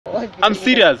I'm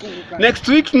serious. Next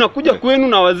week tunakuja kwenu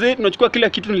na wazee tunachukua kila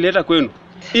kitu nileta kwenu.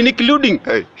 Including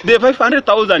the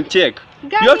 500,000 check.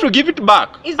 You have to give it back.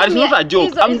 It's not a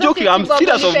joke. I'm joking. I'm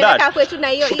serious of that.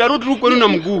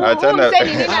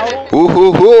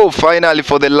 Finally,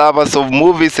 for the lovers of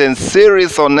movies and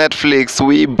series on Netflix,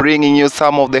 we bringing you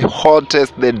some of the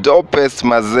hottest, the dopest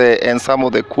maze, and some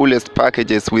of the coolest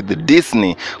packages with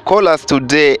Disney. Call us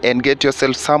today and get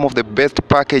yourself some of the best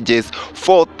packages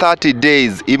for 30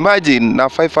 days. Imagine now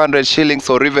 500 shillings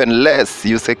or even less,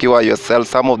 you secure yourself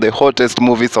some of the hottest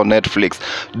movies on Netflix.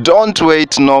 Don't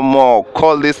wait no more.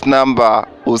 Call this number,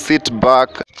 sit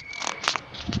back.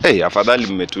 Hey, afadhali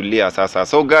mmetulia sasa.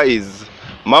 So guys,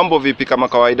 mambo vipi kama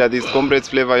kawaida, this Comrades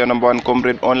Flavor, your number one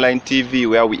Comrade online TV,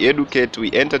 where we educate,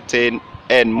 we entertain,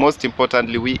 and most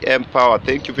importantly we empower.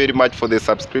 Thank you very much for the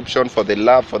subscription, for the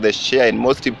love, for the share, and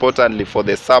most importantly for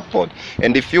the support.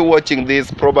 And if you're watching this,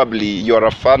 probably you're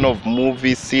a fan of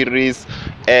movie series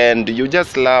and you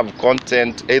just love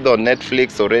content either on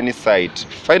Netflix or any site.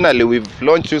 Finally, we've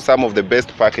launched you some of the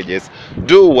best packages.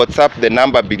 Do WhatsApp the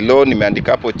number below,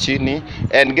 nimeandika hapo chini,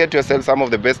 and get yourself some of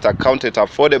the best account at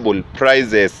affordable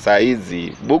prices.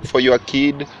 Saizi book for your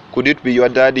kid. Could it be your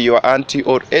daddy, your auntie,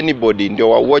 or anybody? Ndio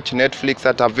wa watch Netflix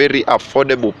at a very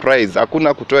affordable price.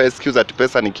 Hakuna kutoa excuse at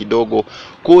pesa ni kidogo.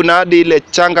 Kuna hadi ile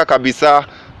changa kabisa.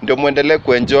 Ndio muendelee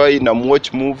kuenjoy na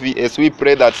watch movie, as we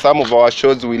pray that some of our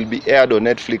shows will be aired on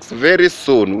Netflix very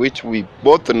soon, which we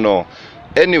both know.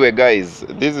 Anyway guys,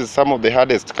 this is some of the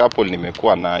hardest couple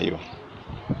nimekuwa nayo.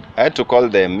 I had to call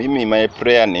them. Mimi my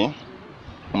prayer ni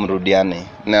mrudiane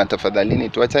na tafadhalini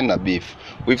tuachane na beef.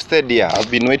 We've stayed here.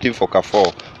 I've been waiting for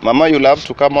Kafo. Mama, you'll have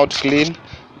to come out clean.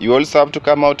 You also have to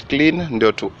come out clean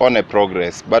ndio to on a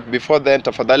progress. But before then,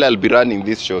 tafadhali, I'll be running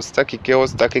this show. Sitaki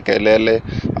chaos, sitaki kelele.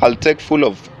 I'll take full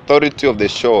authority of the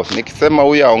show. Nikisema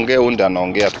huyu aongee huyu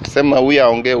anaongea. Tukisema huyu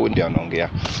aongee huyu anaongea.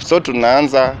 So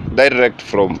tunaanza direct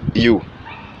from you.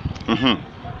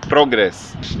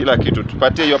 Progress. Kila kitu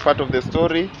tupatie your part of the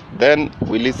story, then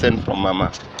we listen from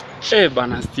mama.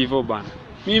 Bana Steve bana.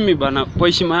 Mimi bana, kwa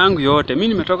heshima yangu yote, mimi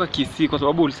nimetoka Kisii kwa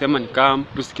sababu ulisema nikam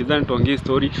tusikizane tuongee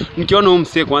story. Nikiona huyu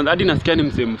msee kwanza hadi nasikia ni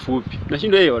msee mfupi.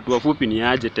 Nashindwa watu wafupi ni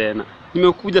aje tena.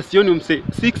 Nimekuja sioni msee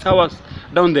 6 hours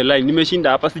down the line. Nimeshinda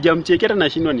hapa sijamcheki hata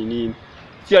nashindwa ni nini.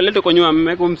 Si alete kwa nyuma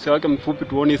ameweka msee wake mfupi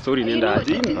tuone story inaenda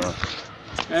aje.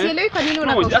 Sielewi kwa nini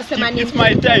unaposema ni it's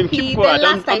my time. Keep quiet.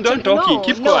 I'm done talking.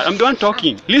 Keep quiet. I'm done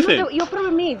talking. Listen. Your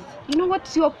problem is, you know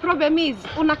what your problem is?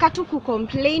 Unakatu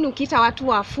kucomplain ukiita watu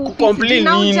wafupi. Complain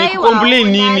nini?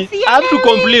 I have to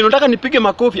complain. Unataka nipige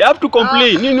makofi. I have to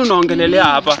complain. Nini unaongelelea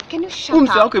hapa?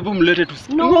 Mse wako hebu mlete tu.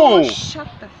 No, shut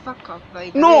the fuck up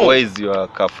by the way. Where is your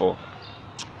Kafo?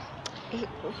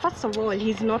 First of all,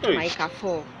 he's not my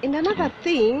Kafo. And another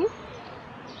thing,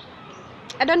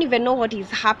 I don't even know what is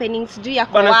happening. Sijui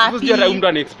yako wapi. Bana sifuzi hata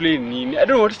mtu explain nini. I don't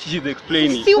know what she's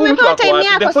explaining. Si umepata time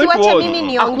yako, si wacha mimi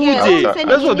niongee.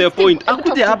 That's what the point.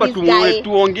 Akuje hapa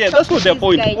tuongee. That's what the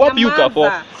point. What you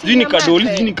Kafo? Sijui ni kadoli,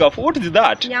 sijui ni Kafo. What is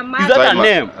that? Is that a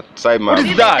name? What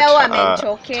is that?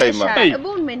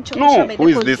 No, who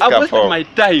is this Kafo?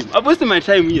 I've wasted my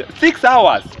time here. 6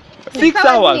 hours. 6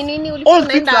 hours. All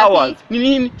 6 hours.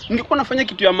 Nini? Ningekuwa nafanya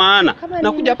kitu ya maana.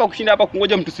 Nakuja hapa kushinda hapa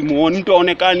kungoja mtu simuone, mtu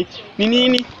aonekani. Ni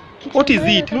nini? What is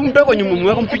it? Mtu wako nyuma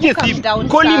mwako mpigie simu.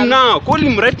 Call him now. Call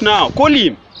him right now. Call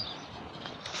him.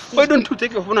 Why don't you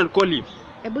take your phone and call him?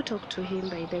 Able talk to him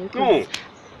by the way. No.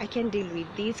 I can't deal with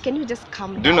this. Can you just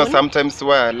calm down? Do you know sometimes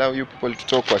why I allow you people to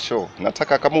talk kwa show?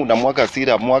 Nataka kama unamwaga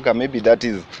sira mwaga, maybe that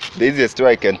is the easiest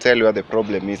way I can tell you where the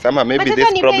problem is. Ama maybe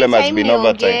this problem has been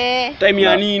over time. Time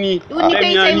ya nini?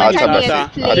 Time ya nini?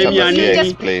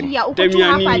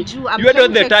 You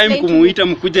had the time kumuita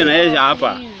mkuje na yeye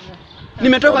hapa.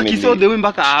 Nimetoka Kisii the way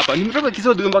mpaka hapa. Nimetoka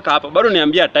Kisii the way mpaka hapa. Bado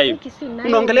niambia time.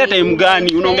 Unaongelea time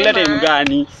gani? Unaongelea time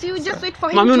gani? So you just wait for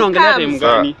him. Mami unaongelea time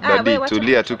gani? Daddy,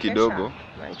 tulia tu kidogo.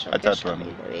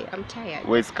 I'm tired.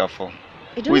 Where's Kafo?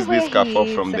 Who is this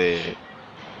Kafo from the...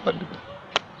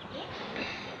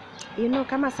 You know,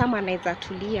 kama sama anaweza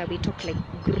tulia, we talk like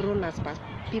grown-ups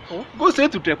people. Go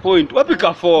straight to the point. Wapi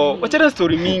Kafo? Wachana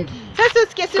story mingi. Sasa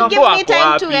usikie, give me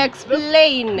time to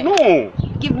explain. No.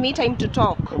 Give me time to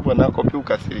talk. Bwana kopi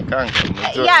ukasirikanga.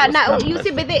 Yeah, now you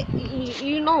see by the,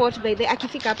 you know what, by the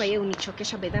akifika hapa yeye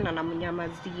unichokesha by then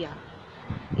anamnyamazia.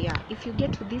 Yeah, if you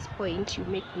get to this point you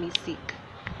make me sick.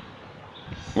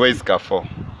 Where is Kafo?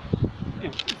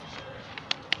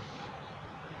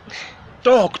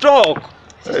 Talk.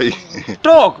 Hey.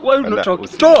 Talk. Why you not talk?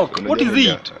 Talk. What is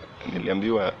it?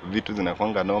 niliambiwa vitu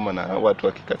zinakwanga noma na watu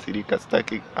wakikasirika,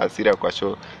 sitaki hasira kwa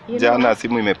show. Jana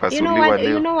simu imepasuliwa leo.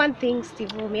 You know one thing,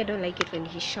 Steve, I don't like it when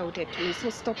he shouted at me.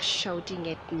 So stop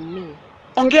shouting at me.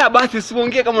 Ongea basi, si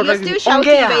ongea kama unataka.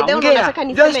 Ongea.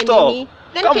 Just talk.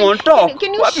 Come on, talk.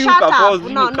 Can you shut up?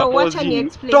 No, watch me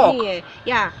explain here.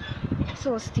 Yeah.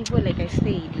 So Steve, like I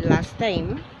said last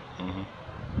time,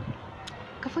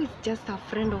 Kafo is just a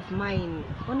friend of mine.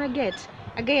 Wanna get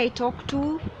a guy I talk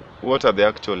to. What are the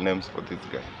actual names for this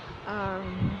guy?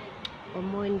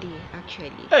 Omondi,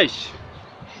 actually.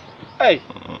 Hey.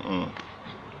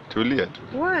 Tulia tu.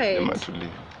 Why? Ema tulia.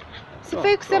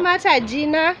 Sifai kusema hata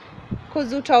jina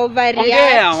cause uta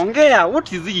overreact. Ongea.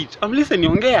 What is it? I'm listening,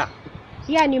 ongea.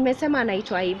 Yeah, nimesema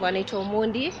anaitwa hivyo, anaitwa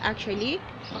Omondi actually.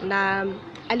 Na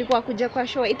alikuwa kuja kwa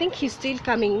show. I think he's still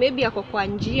coming. Maybe ako kwa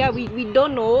njia. We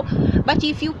don't know. But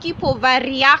if you keep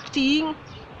overreacting,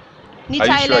 are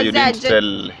you sure you didn't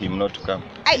tell him not to come?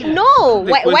 No.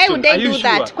 Why would I do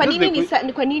that? Kwa nini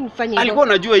nifanye hivyo? Alikuwa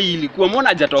anajua hii ilikuwa mbona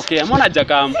hajatokea? Mbona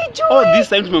hajakam? Oh, this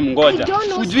time tumemngoja.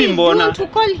 Hujui mbona? To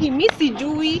call him,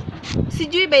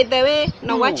 sijui by the way,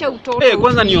 na wacha utoto.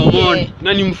 Kwanza ni Omondi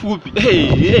na ni mfupi.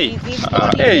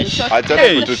 Acha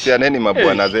kutusianeni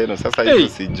mabwana zenu. Sasa hizo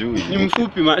sijui. Ni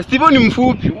mfupi Steve ni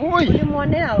mfupi. Oi.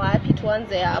 Ulimwonea wapi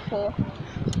tuanze hapo?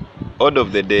 End of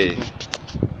the day,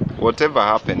 whatever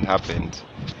happened.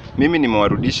 Mimi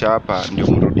nimewarudisha hapa ndio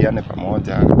mrudiane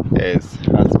pamoja as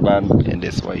husband and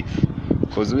as wife.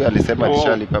 Cause huyu alisema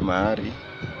alishalipa mahari.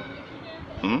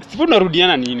 Steve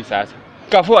unarudiana nini sasa?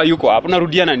 Kafo hayuko hapa,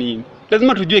 unarudiana nini?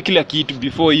 Lazima tujue kila kitu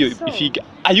before hiyo ifike.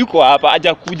 Hayuko hapa,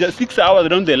 hajakuja 6 hours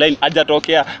down the line,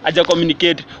 hajatokea, haja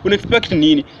communicate. Unexpect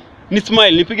nini? Ni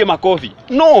smile, nipige makofi.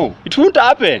 No, it won't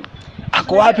happen.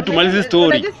 Ako wapi tumalize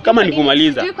story? Kama ni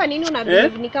kumaliza. Sijui kwa nini una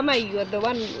believe ni kama you are the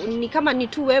one, ni kama ni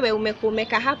tu wewe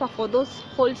umeka hapa for those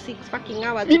whole 6 fucking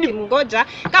hours ukimngoja.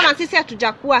 Kama sisi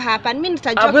hatujakuwa hapa, mimi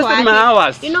nitajua kwa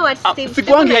wapi. You know what, Steve?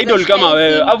 Sikuangi idol kama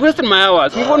wewe. I've wasted my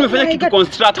hours. Ningekuwa nimefanya kitu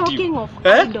constructive. Talking of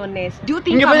idleness. Do you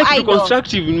think ningefanya kitu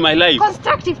constructive in my life?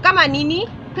 Constructive kama nini?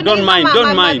 Don't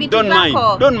mind.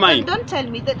 Don't tell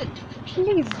me that.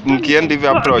 Mkienda hivi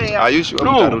approach, are you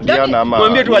sure mtarudiana ama?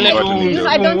 Mwambie tu alete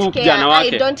kijana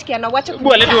wake. I don't care. Na wacha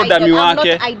alete udami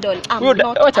wake.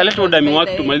 Wacha alete udami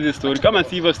wake tumalize story. Kama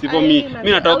sivyo mimi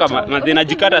natoka madhena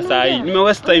jikata saa hii. Nime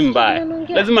waste time mbaya.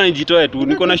 Lazima nijitoe tu.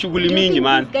 Niko na shughuli mingi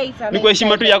man. Niko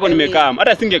heshima tu yako nimekaa.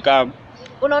 Hata singekaa.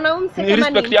 Unaona umse kama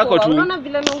ni yako tu. Unaona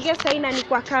vile naongea sasa ina ni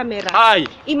kwa kamera.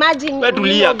 Imagine wewe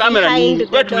tulia kamera ni.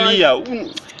 Wewe tulia.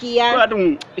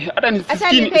 Hata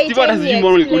nisikini Steve hata sijui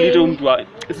mbona ulite mtu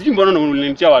sijui mbona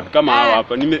unaniletea watu kama hao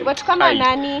hapa. Watu kama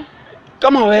nani?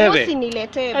 Kama wewe.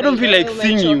 Usiniletee. I don't feel like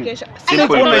seeing you.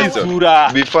 Simple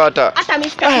sura. Before hata mimi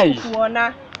sitaki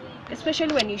kuona.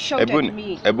 Especially when you shout at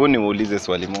me. Hebu niulize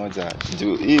swali moja.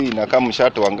 Hii inakaa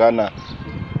mshatoangana.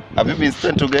 Have you been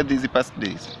spent together these past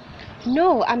days?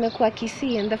 No, amekuwa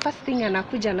Kisii and the first thing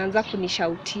anakuja anaanza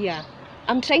kunishautia.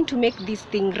 I'm trying to make this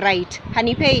thing right.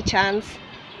 Hanipei chance.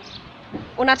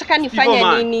 Unataka nifanye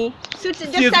nini?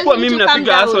 Sikuwa mimi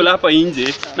napiga hustle hapa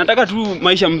nje. Nataka tu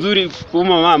maisha mzuri kwa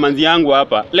mama manzi yangu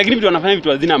hapa. Lakini vitu wanafanya vitu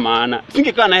hazina maana.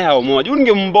 Singekaa naye hao moja.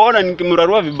 Ungembona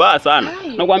ningemrarua vibaya sana.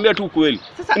 Nakwambia tu kweli.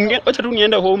 Acha tu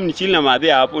niende home ni chill na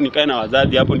madhe hapo, nikae na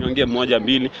wazazi hapo niongee moja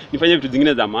mbili, nifanye vitu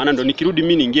zingine za maana ndo nikirudi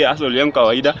mimi niingie hustle yangu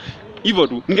kawaida. Hivyo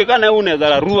tu. Ningekaa na wewe unaweza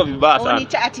rarua vibaya sana.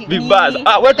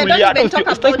 Vibaya. Wewe tulia hata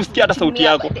usitaki kusikia hata sauti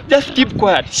yako. Just keep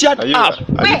quiet. Shut up.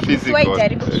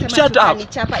 Shut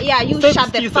up. Yeah, you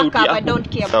shut the fuck up. I don't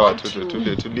care about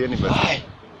you. Tulieni basi.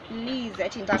 Please,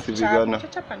 ati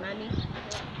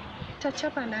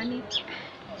Tachapa nani?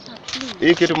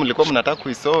 Hii kitu mlikuwa mnataka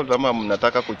kuisolve ama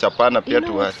mnataka kuchapana pia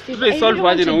tu hasi? Resolve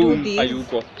aje na huyu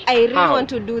hayuko. I really want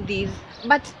to do this.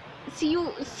 But see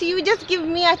you just give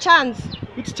me a chance.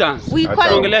 Which chance? We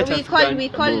call this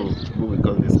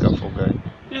Kafo guy.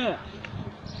 Yeah.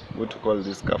 What to call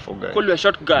this Kafo guy? Call you a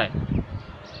short guy.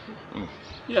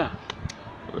 Yeah.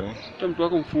 Okay. Mtu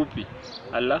wako mfupi.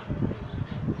 Allah.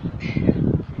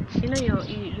 You know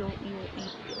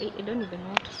I don't even know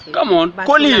what to say. Come on,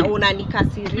 call him.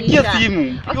 Unanikasirisha. Pigia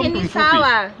simu. Okay, ni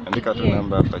sawa. Andika tu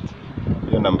namba hapa.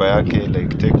 Hiyo namba yake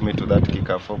like take me to that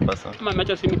Kafo person. Kama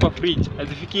ameacha simu kwa fridge,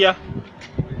 azifikia.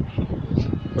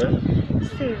 Well,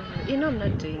 Steve, you know I'm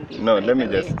not doing this. No, let me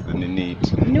just need.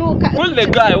 No, call the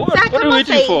guy. What are you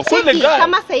waiting for? Call the guy.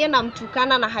 Kama sasa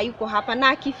namtukana na hayuko hapa na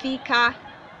akifika.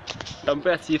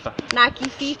 Tampea sifa. Na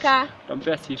akifika.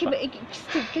 Tampea sifa.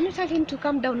 Steve, can you tell him to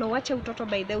calm down na wacha utoto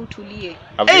by the utulie?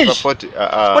 What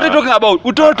are you talking about?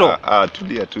 Utoto.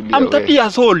 Tulia. I'm 30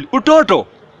 years old. Utoto.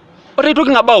 What are you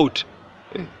talking about?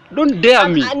 Don't dare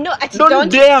me. No,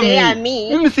 Don't dare me.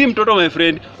 Mimi si mtoto my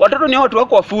friend. Watoto ni watu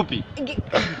wako wafupi.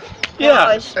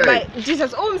 Yeah. Gosh, my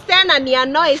Jesus, msichana ni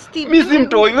annoy Steve. Mimi si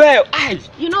mtoi wewe.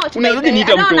 You know what? Unawezaje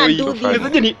niita mtoi?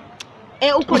 Unawezaje ni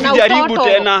uko na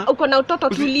utoto. Uko na utoto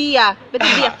tulia.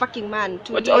 Better be a fucking man.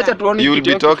 Acha tuone. You will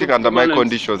be talking under my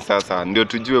conditions sasa. Ndio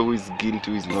tujue who is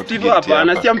guilty, who is not guilty. Hapa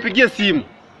na siampigie simu.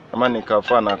 Kama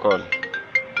nikafana call.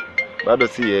 Bado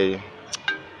si yeye.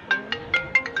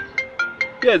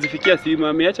 Pia zifikia simu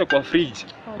ameacha kwa fridge.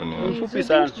 Mfupi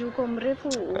sana. Yuko mrefu.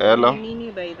 Hello.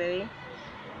 Nini by the way?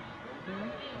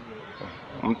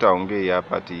 Mtaongea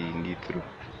hapa ati ingi through.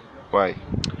 Why?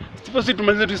 Sipo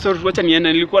tumalize tu story, acha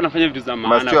niende, nilikuwa nafanya vitu za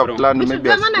maana. Must have planned maybe.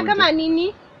 Zamana kama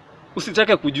nini?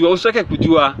 Usitake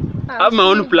kujua. I have my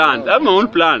own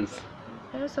plans.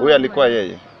 Huyu alikuwa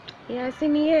yeye. Yeah, si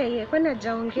ni yeye. Kwani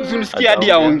hajaongea? Usinisikie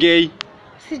hadi aongei.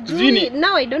 Sijui.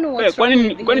 Now I don't know what's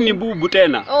kwani ni bubu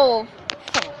tena? Oh.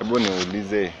 Hebu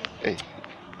niulize. Hey.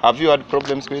 Have you had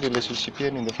problems with relationship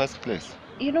here in the first place?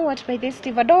 You know what, by the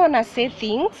Steve, I don't want to say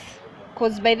things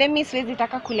because by the way siwezi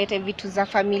taka kuleta vitu za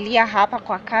familia hapa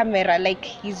kwa camera like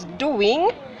he's doing.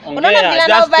 Unaona vile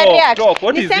ana overreact.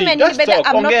 Niseme ni better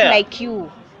I'm not like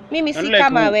you. Mimi si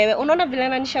kama wewe. Unaona vile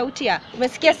ananishautia.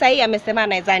 Umesikia sasa hii amesema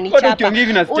anaweza nichapa.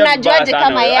 Unajuaje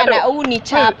kama yeye ana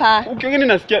unichapa? Ukiongea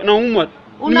nasikia naumwa.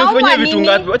 Nimekufanyia vitu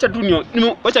ngapi?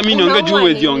 Acha mimi niongee juu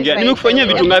uwezi ongea. Nimekufanyia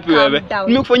vitu ngapi wewe?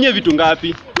 Nimekufanyia vitu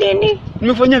ngapi? Nini?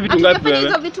 Nimekufanyia vitu ngapi wewe?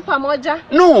 Hizo vitu pamoja?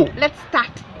 No. Let's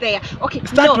start there. Okay.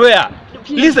 Start where?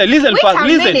 Listen first.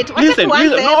 Listen.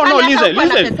 No, listen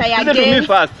to me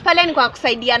first. Pale ni kwa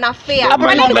kusaidia na fare.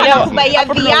 Pale ni kwa kusaidia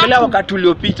viatu. Wakati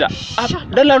uliopita.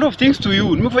 Done a lot of things to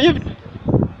you. Nimekufanyia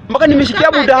mpaka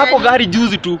nimeshikia buda hapo gari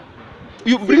juzi tu.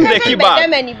 You bring the key back.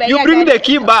 You bring the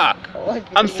key back.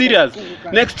 I'm serious.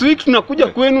 Next week tunakuja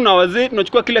kwenu na wazee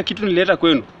tunachukua kila kitu nileta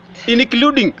kwenu.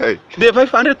 Including the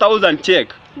 500,000 check.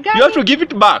 You have to give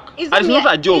it back. It's not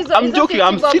a joke. I'm joking.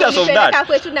 I'm serious of that.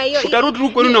 Utarudi tu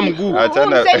kwenu na mguu.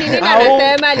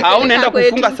 Au unaenda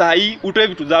kufunga saa hii utoe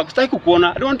vitu zako. Sitaki kukuona.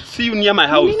 I don't want to see you near my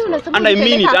house. And I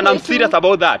mean it and I'm serious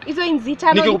about that.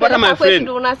 Nikikupata my friend.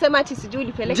 Unasema ati sijui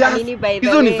ulipeleka nini by the way.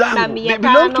 Hizo ni zangu. They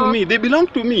belong to me. They belong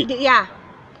to me. Yeah.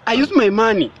 I use my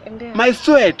money, my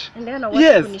sweat.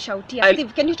 Yes.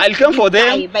 I'll come for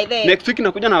them. Next week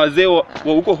nakuja na wazee wa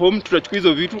huko home, tutachukua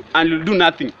hizo vitu and we'll do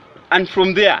nothing. And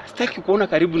from there, sitaki kuona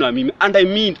karibu na mimi. And I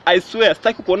mean, I swear,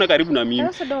 sitaki kuona karibu na mimi.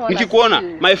 Nikikuona,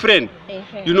 my friend,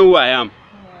 you know who I am.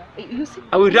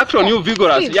 I will react on you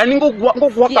vigorously. Yani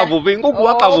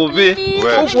ngokuwaka vove.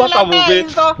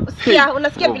 Sikia,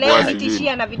 unasikia vile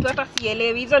anitishia na vitu hata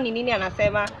sielewi. Hizo ni nini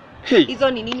anasema?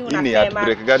 Hizo ni nini unasema?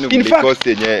 In fact,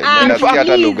 yenyewe nasikia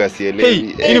hata lugha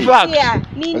sielewi. In fact,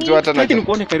 unajua hata nataka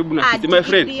nikuone karibu na sisi, my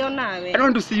friend. I don't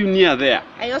want to see you near there.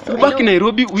 Ubaki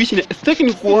Nairobi uishi, sitaki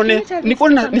nikuone.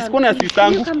 Nisikuone na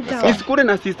sistangu. Nisikuone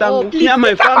na sistangu. Pia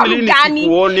my family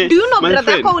nisikuone. Do you know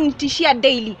brother yako unitishia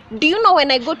daily? Do you know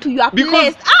when I go to your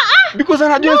place? Because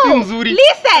anajua si mzuri.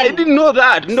 Listen. I didn't know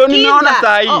that. Ndio nimeona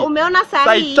saa hii. Umeona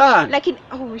saa hii. Lakini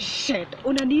shit,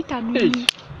 unaniita nini?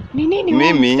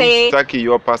 Mimi sitaki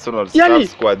your personal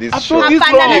stuff kwa this show. If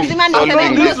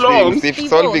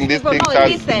solving these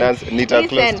things nita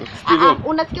close to.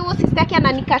 Unasikia wewe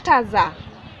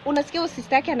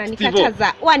sitaki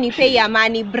ananikataza. Wanipei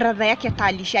amani, brother yake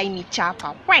atalishaini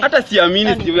chapa. Hata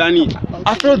siamini Steve, yani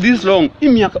after this long,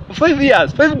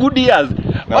 5 good years.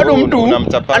 Bado mtu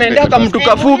anaendea kama mtu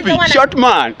kafupi, short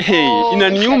man. Hey,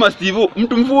 inaniuma Steve,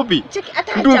 mtu mfupi.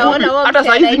 Hata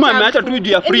saa hizi mama ameacha tu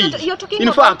juu ya free.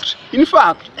 In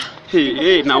fact.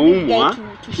 Hey, naumwa.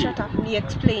 To shut up, me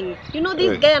explain. You know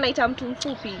this guy anaita mtu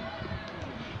mfupi.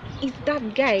 Is that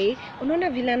guy? Unaona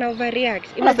vile ana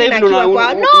overreact. Imagine akiwa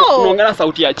kwa unaongea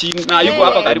sauti ya chini na yuko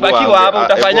hapa karibu, akiwa hapa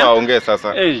utafanya. Aongee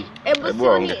sasa. Hebu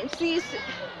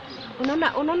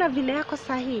unaona vile yako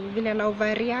sahihi, vile ana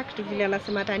overreact, vile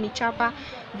anasema atanichapa,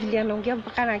 vile anaongea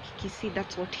mpaka na kikisi.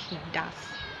 That's what he does.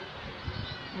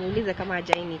 Muulize kama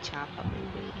hajaini chapa.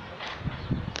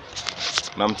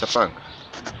 Namchapanga.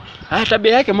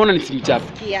 Tabia yake mbona nisimchape?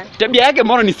 Tabia yake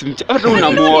mbona nisimchape? Hata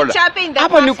unamuona.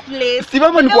 Hapa ni Steve,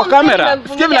 hapa ni kwa kamera.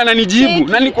 Sikia vile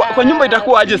ananijibu. Na kwa nyumba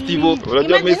itakuwa aje Steve?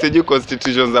 Unajua mimi sijui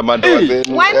constitutions za mandoa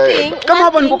zenu. Kama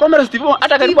hapa ni kwa kamera Steve,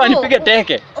 hata karibu anipige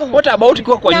teke. What about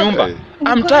kwa nyumba?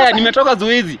 I'm tired, nimetoka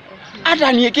zoezi. Hata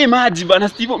aniwekee maji bana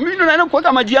Steve. Mimi ndo naenda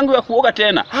kuweka maji yangu ya kuoga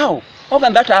tena. How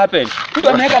can that happen? Mtu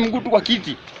ameweka mguu tu kwa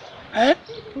kiti.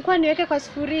 Mko niweke kwa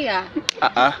sufuria?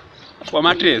 Kwa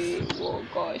mattress. Oh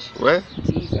gosh. Where?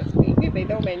 Jesus. Mimi by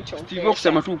the way umenichokesha. Sivyo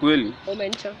kusema tu kweli.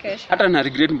 Umenichokesha. Hata na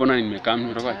regret mbona nimekaa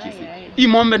kutoka Kisii. Hii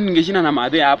moment ningeshinda na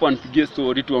madhe hapo anipigie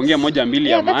story tuongee moja mbili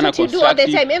ya maana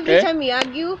constructive. Every time we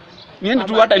argue. Niende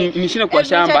tu hata nishinde kwa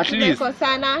shamba at least.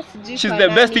 She's the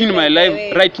best thing in my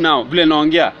life right now. Vile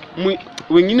naongea.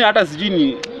 Wengine hata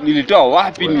sijui nilitoa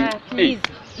wapi ni. Hey.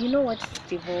 You know what,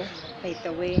 Steve? By the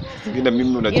way. Singine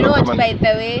mimi unajua kama. You know kama what, by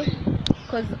the way?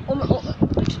 Because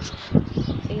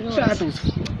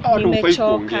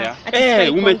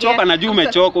umechoka na juu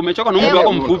umechoka na umri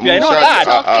wako mfupi. I know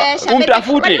that.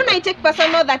 Umtafute. But don't I take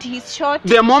personal that he's short?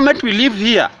 The moment we leave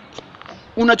here,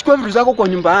 unachukua vitu zako kwa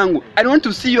nyumba yangu. I don't want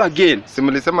to see you again.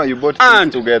 Simulisema you bought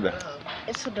things together.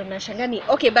 So donashangani.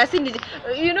 Okay, basi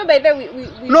you know by the way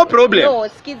we no problem. No,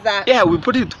 skiza. Yeah, we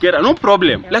put it together. No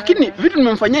problem. Lakini vitu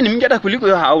nimemfanyia ni mingi hata kuliko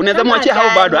hiyo hao. Unaweza mwachia hao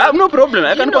bado. I have no problem.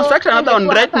 I can construct another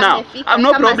one right now. I have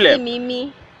no problem.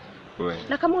 Mimi.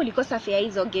 Na kama ulikosa fare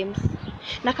hizo games.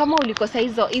 Na kama ulikosa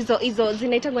hizo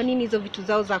zinaitangwa nini hizo vitu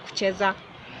zao za kucheza.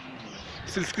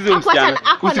 Sisikize msichana.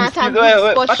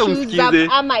 Hata umsikize.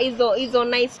 Ama hizo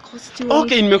nice costumes.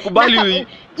 Okay, nimekubali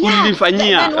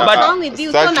ulifanyia. But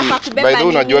by the way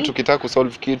unajua tukitaka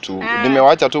kusolve kitu,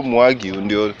 nimewacha tu mwagi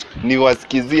ndio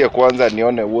niwasikizie kwanza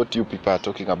nione what you people are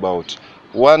talking about.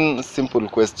 One simple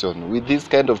question, with this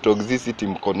kind of toxicity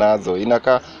mkonazo,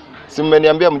 inakaa si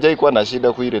mmeniambia mjai kuwa na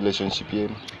shida kwa hii relationship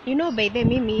yenu? You know by the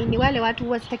mimi ni wale watu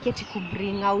huwa sitaki ku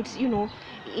bring out, you know,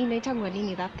 inaitangwa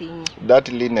nini that thing? That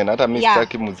linen, hata mimi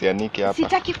sitaki muzianike hapa.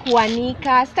 Sitaki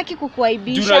kuanika, sitaki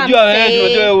kukuaibisha. Unajua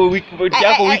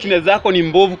yako weakness zako ni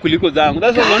mbovu kuliko zangu.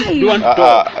 That's why I want to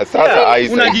talk.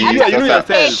 Sasa unajijua, you know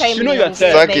yourself. You know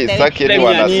yourself. Saki ni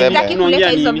wanasema. Sitaki kuleta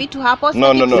hizo vitu hapo.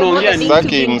 No.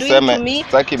 Saki mseme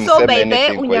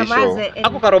anything kwa show.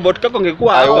 Ako ka robot kako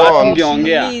ungekuwa hapo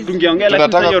tungeongea lakini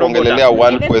tunataka kuongelelea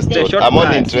one question. I'm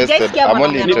only interested.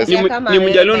 Ni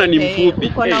mjaliona na ni mfupi.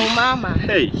 Uko na umama.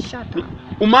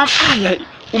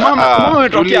 Umama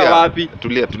umetokea wapi?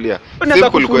 Tulia. Naweza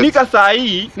kufunika saa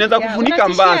hii, naweza kufunika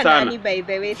mbaya sana.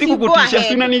 Sikukutisha,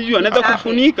 si unanijua, naweza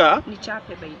kufunika.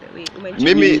 Nichape by the way.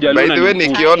 Mimi by the way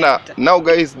nikiona now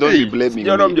guys don't be blaming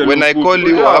me. When I call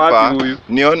you hapa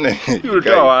nione.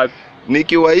 Ulitoa wapi?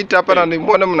 Nikiwaita hapa na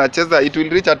nimuone mnacheza, it will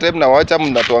reach a time na wacha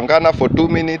mnatuangana for 2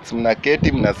 minutes,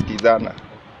 mnaketi mnasikizana.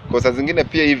 Kwa saa zingine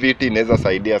pia hii viti inaweza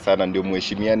saidia sana ndio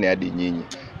mheshimiane hadi nyinyi.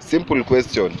 Simple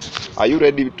question. Are you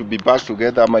ready to be back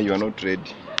together ama you are not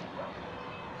ready?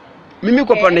 Mimi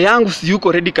kwa pande yangu si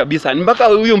yuko ready kabisa. Mpaka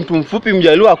huyo mtu mfupi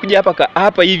mjaluo akuje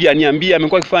hapa hivi aniambie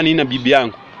amekuwa akifanya nini na bibi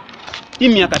yangu. Hii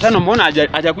miaka 5 mbona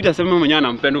hajakuja sema mwenyewe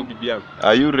anampenda bibi yangu.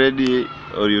 Are you ready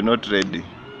or you not ready?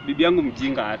 Bibi yangu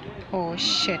mjinga hata. Oh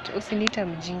shit, usiniita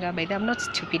mjinga by the I'm not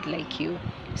stupid like you.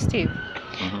 Steve.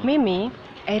 Mimi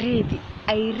I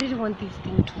really want this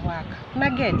thing to work.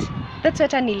 Nugget. That's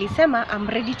what nilisema I'm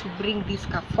ready to bring this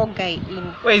Kafo guy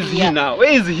in. Where is he now?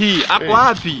 Where is he? Ako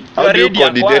wapi? How do you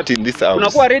candidate in this house?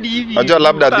 Unakuwa ready hivi. Najua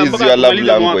labda this is your love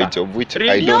language of which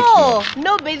I don't know.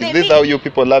 No, baby. Is this how you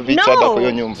people love each other kwa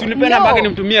hiyo nyumba? Unipenda mpaka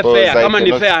nimtumie fare kama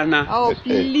ni fare na. Oh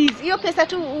please. Hiyo pesa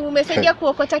tu umesaidia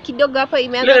kuokota kidogo hapa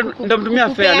imeanza kukupa. Nitamtumia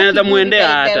fare naweza muendea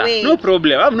hata. No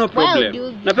problem. I have no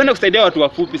problem. Napenda kusaidia watu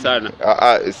wafupi sana.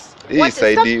 Yes,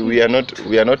 we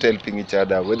are not helping each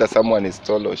other whether someone is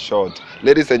tall or short.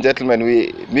 Ladies and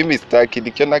gentlemen, mimi sitaki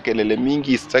nikiona kelele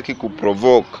mingi, sitaki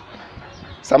kuprovoke.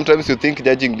 Sometimes you think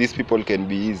judging these people can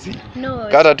be easy. No.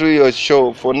 Kata tu your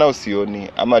show for now sioni.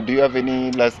 Ama do you have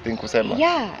any last thing kusema?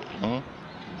 Yeah.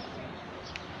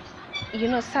 You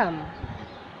know Sam,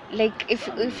 like if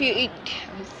you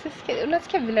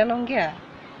unasikia vile anaongea.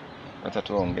 Acha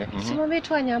tuongee. Simwambie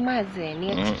tu anyamaze,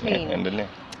 ni explain. Endelea.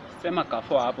 Sema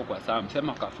Kafo hapo kwa Sam,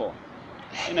 sema Kafo.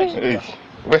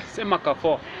 Sema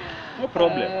Kafo. No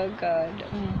problem. Oh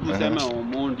God. Sema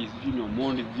Omondi,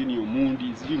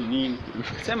 sijui nini.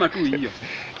 Sema tu hiyo.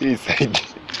 Hii side.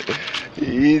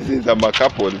 Hizi za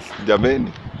couples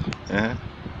jameni.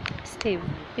 Steve,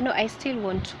 you know I still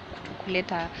want to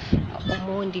kuleta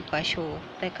Omondi kwa show,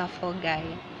 the Kafo guy.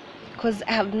 Because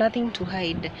I have nothing to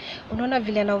hide. Unaona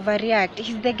vile ana overreact.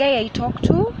 He's the guy I talk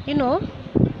to, you know.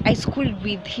 I schooled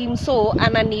with him, so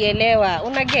ananielewa.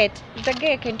 Unaget, the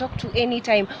guy I can talk to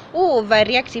anytime.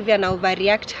 Overreact hivi ana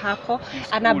overreact hako.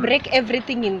 Ana break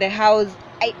everything in the house.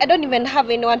 I don't even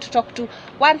have anyone to talk to.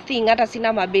 One thing, hata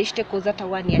sina mabeshte cause hata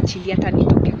waniachilia hata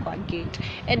nitoke kwa gate.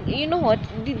 And you know what?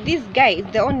 This guy is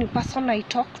the only person I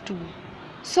talk to.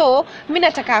 So, mimi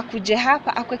nataka akuje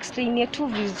hapa akuexplainie tu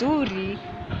vizuri.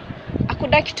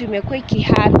 Hakuna kitu imekuwa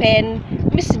ikihappen.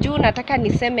 Mimi sijui nataka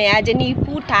niseme aje,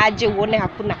 niiputa aje uone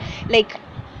hakuna. Like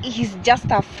he's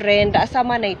just a friend,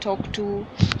 someone I talk to.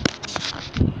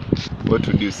 What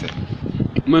would you say?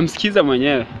 Mmemsikiza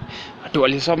mwenyewe. Watu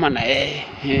walisoma na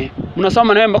yeye.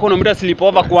 Mnasoma na yeye mpaka unamwita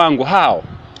sleepover kwangu.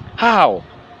 How?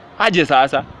 Aje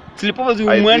sasa. Sleepover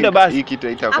zimuende basi. Hii kitu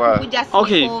itakuwa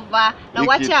okay. Na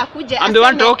wacha akuje. I'm the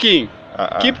one talking.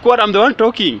 Keep quiet, I'm the one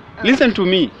talking. Listen to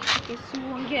me.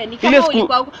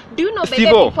 Do you know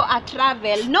before I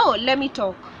travel? No, let me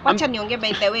talk. Wacha niongee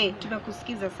by the way.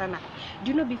 Tumekusikiza sana.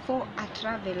 Do you know before I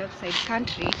travel outside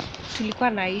country, tulikuwa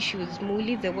na issues.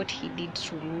 Muulize what he did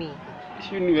to me.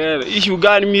 Issue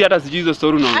gani? Mimi hata sijui hizo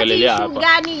story unaongelelea hapa. Issue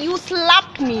gani? You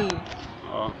slapped me.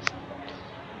 Oh.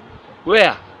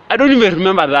 Where? I don't even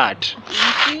remember that.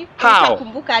 How?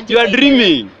 You are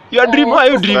dreaming. You are dreaming. Why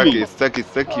are you dreaming?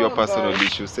 Stuck your personal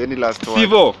issues. Any last word?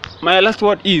 Sivo, my last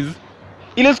word is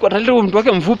ile siku ataleta mtu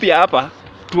wake mfupi hapa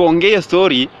tuongee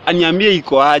story aniambie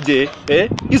iko aje.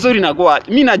 Hii story inakuwa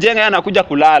mimi najenga yeye anakuja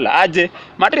kulala aje.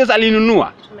 Materials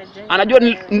alinunua. Anajua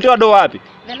nitoa do wapi?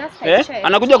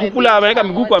 Anakuja kukula ameweka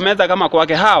miguu kwa meza kama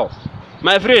kwake. How?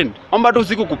 My friend, omba tu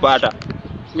usiku kupata.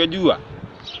 Ungejua.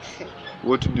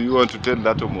 What do you want to tell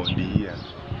that Omondi here?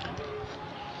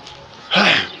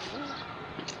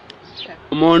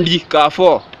 Omondi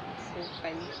kafo.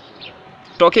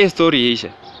 Toke story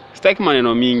ishe. Sitaki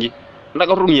maneno mingi.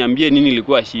 Nataka tu niambie nini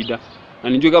ilikuwa shida. Na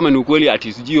nijue kama ni ukweli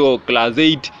ati sijui class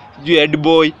 8, sijui head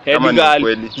boy, head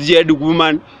girl, sijui head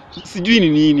woman, sijui ni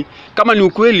nini. Kama ni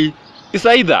ukweli, is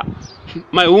either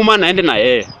my woman aende na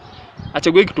yeye.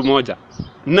 Achague kitu moja.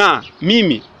 Na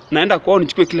mimi naenda kwao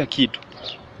nichukue kila kitu.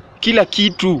 Kila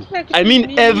kitu. I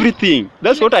mean everything.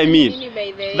 That's what I mean.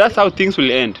 That's how things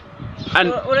will end.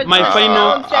 And my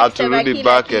final aturudi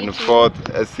back and forth.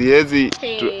 Siezi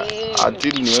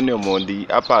until nione Omondi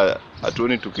hapa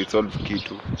atuoni tukisolve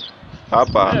kitu.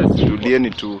 Hapa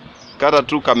tulieni tu. Kata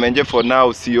tu kamenje for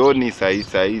now sioni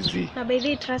saizi. Na by the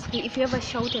way, trust me, if you ever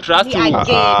shout at trust me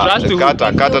again. Trust you.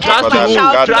 Kata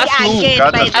Trust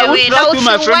I will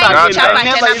my friend again.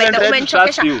 I never even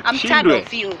trust you. I'm tired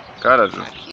of you. Kata tu.